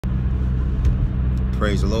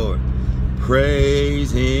Praise the Lord. Praise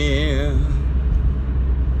Him.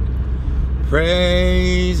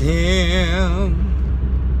 Praise Him.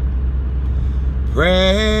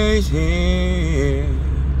 Praise Him.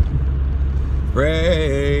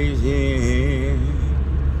 Praise Him.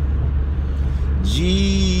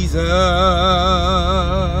 Jesus,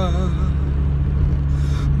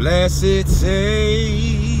 blessed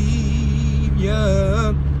Savior.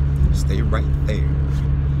 Stay right there.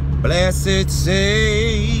 Blessed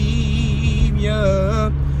Savior.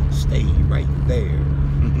 Stay right there.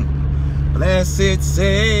 Blessed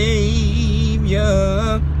Savior.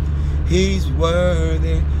 He's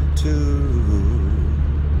worthy to.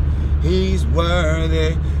 He's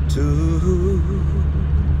worthy to.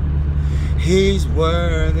 He's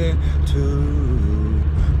worthy to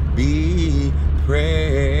be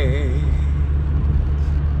praised.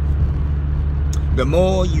 The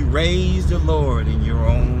more you raise the Lord in your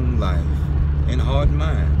own life and heart and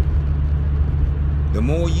mind, the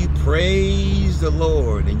more you praise the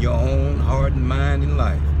Lord in your own heart and mind and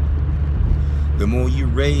life, the more you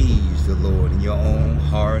raise the Lord in your own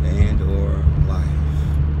heart and or life.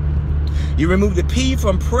 You remove the P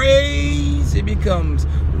from praise, it becomes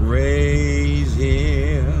raise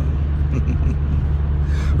Him.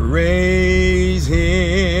 Raise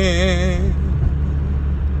Him.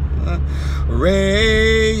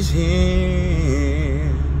 Raise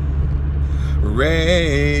Him.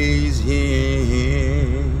 Raise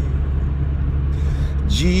Him.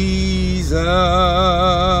 Jesus,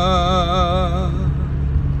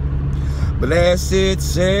 blessed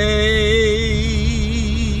Savior.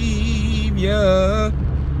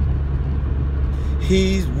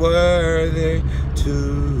 He's worthy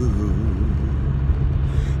to.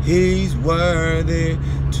 He's worthy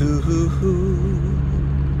to.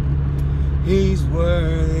 He's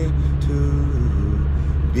worthy to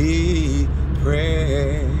be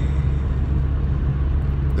praised.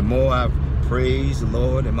 The more I praise the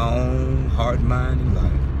Lord in my own heart, mind, and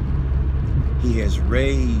life, He has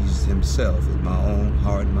raised Himself in my own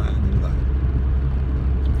heart, mind, and life.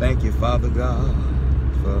 Thank you, Father God,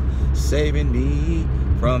 for saving me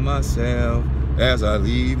from myself as I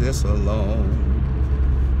leave this alone.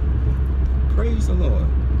 Praise the Lord.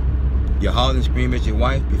 You holler and scream at your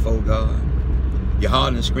wife before God. You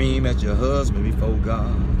holler and scream at your husband before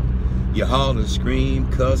God. You holler and scream,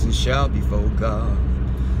 cuss and shout before God.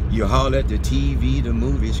 You holler at the TV, the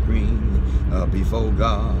movie screen before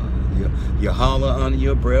God. You holler under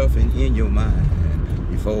your breath and in your mind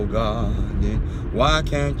before God. Then why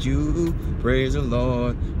can't you praise the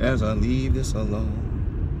Lord as I leave this alone?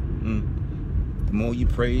 The more you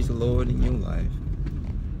praise the Lord in your life,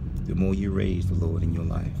 the more you raise the Lord in your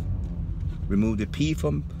life. Remove the P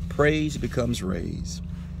from praise, it becomes raise.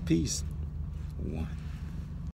 Peace. One.